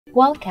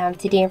Welcome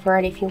to the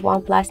review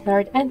OnePlus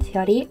Nord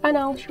N30, and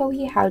I'll show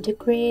you how to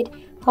create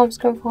home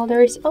screen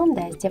folders on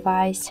this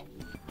device.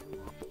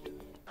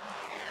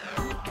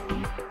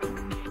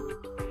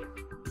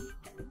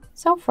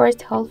 So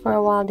first, hold for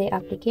a while the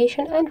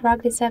application and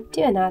drag this app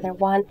to another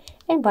one,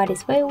 and by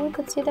this way we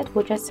could see that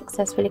we just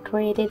successfully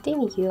created the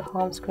new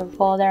home screen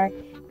folder.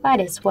 By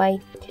this way,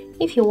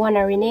 if you want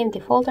to rename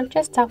the folder,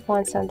 just tap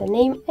once on the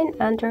name and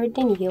enter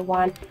the new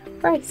one,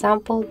 for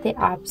example the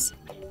apps.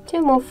 To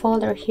move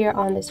folder here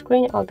on the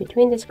screen or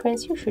between the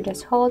screens, you should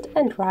just hold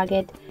and drag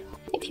it.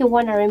 If you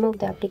want to remove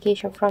the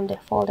application from the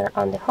folder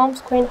on the home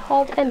screen,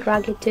 hold and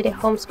drag it to the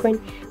home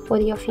screen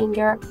with your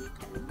finger.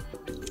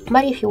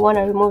 But if you want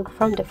to remove it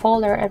from the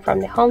folder and from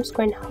the home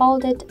screen,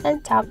 hold it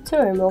and tap to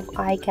remove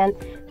icon.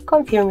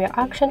 Confirm your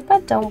action,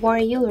 but don't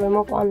worry, you'll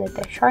remove only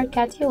the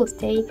shortcut. You'll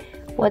stay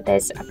with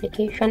this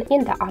application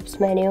in the apps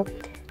menu.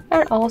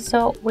 And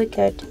also we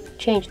could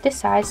change the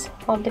size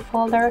of the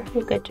folder,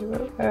 we could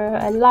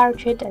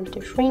enlarge it and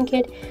to shrink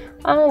it,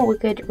 and we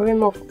could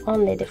remove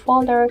only the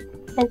folder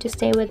and to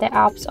stay with the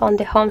apps on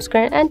the home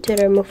screen, and to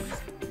remove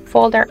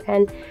folder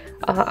and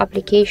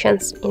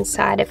applications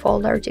inside the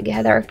folder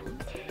together.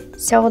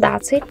 So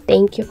that's it.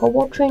 Thank you for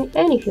watching,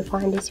 and if you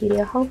find this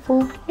video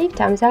helpful, leave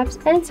thumbs up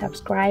and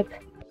subscribe.